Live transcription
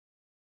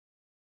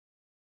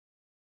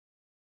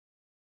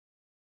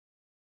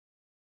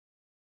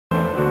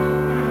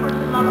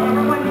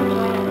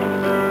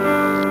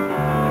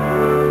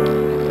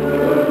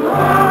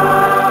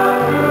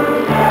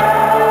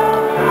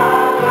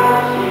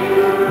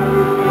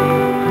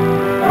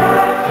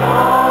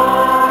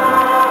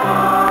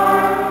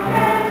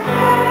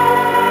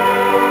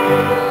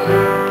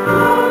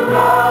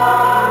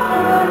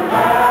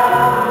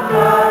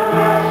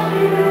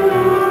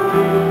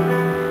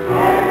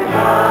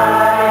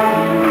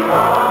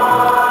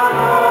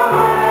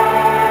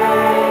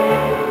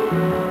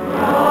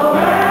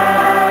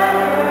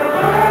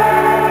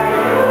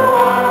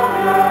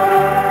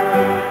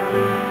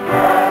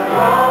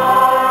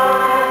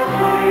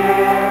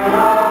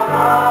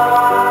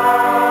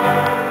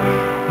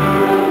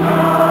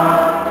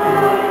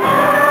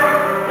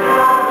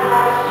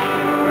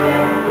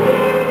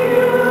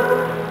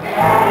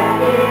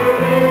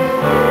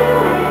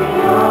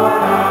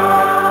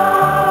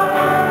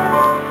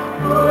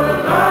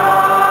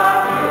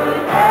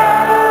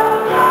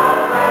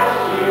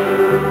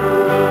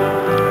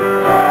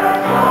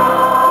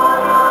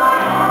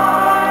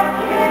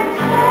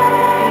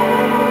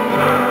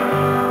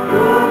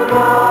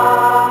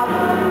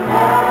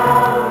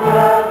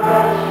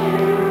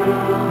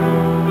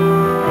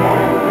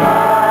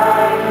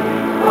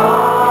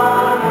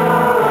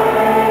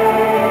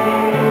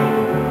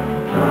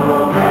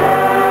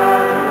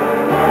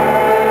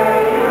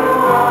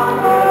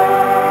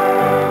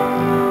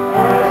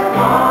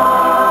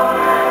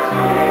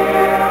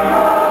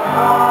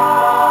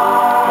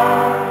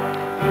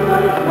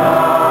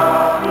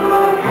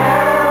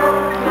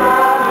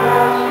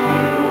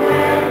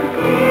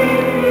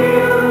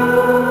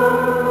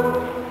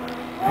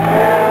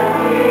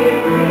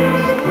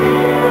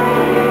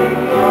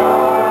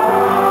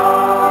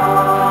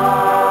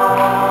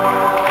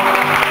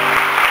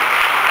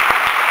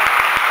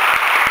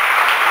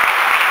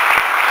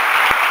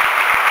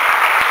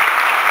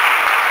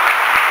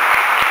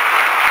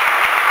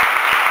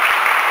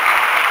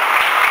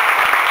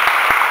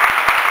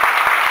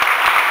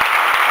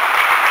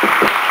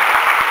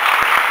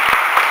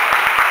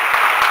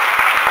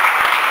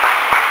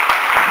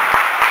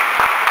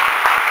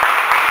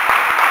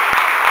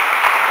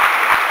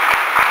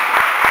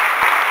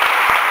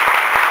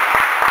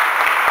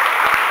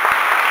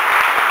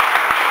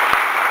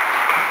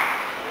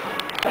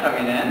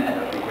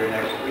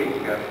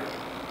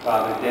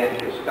Father Dan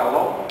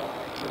Costello,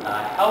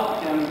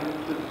 help him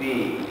to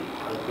be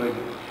a good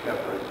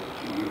shepherd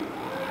to you.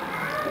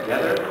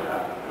 Together,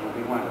 it'll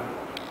be wonderful.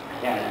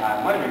 And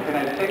I'm wondering, can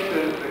I take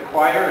the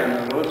choir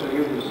and those of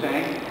you who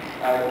sang,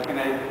 can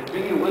I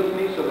bring you with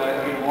me so that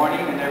every morning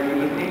and every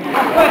evening? It'll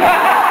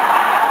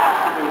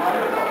be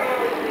wonderful.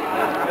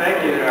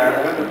 Thank you,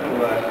 our wonderful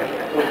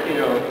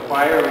Filipino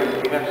Choir.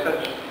 We have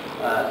such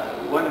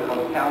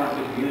wonderful,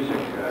 talented music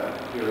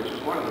here, which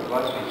is one of the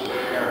blessings of the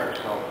parish.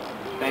 So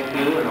thank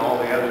you and all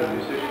the other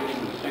musicians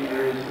and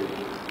singers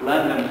who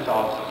lend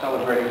themselves to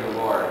celebrating the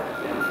Lord.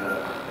 And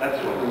that's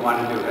what we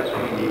want to do. That's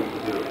what we need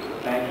to do. So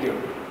thank you.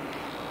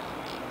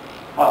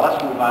 Well,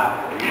 let's move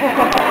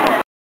on.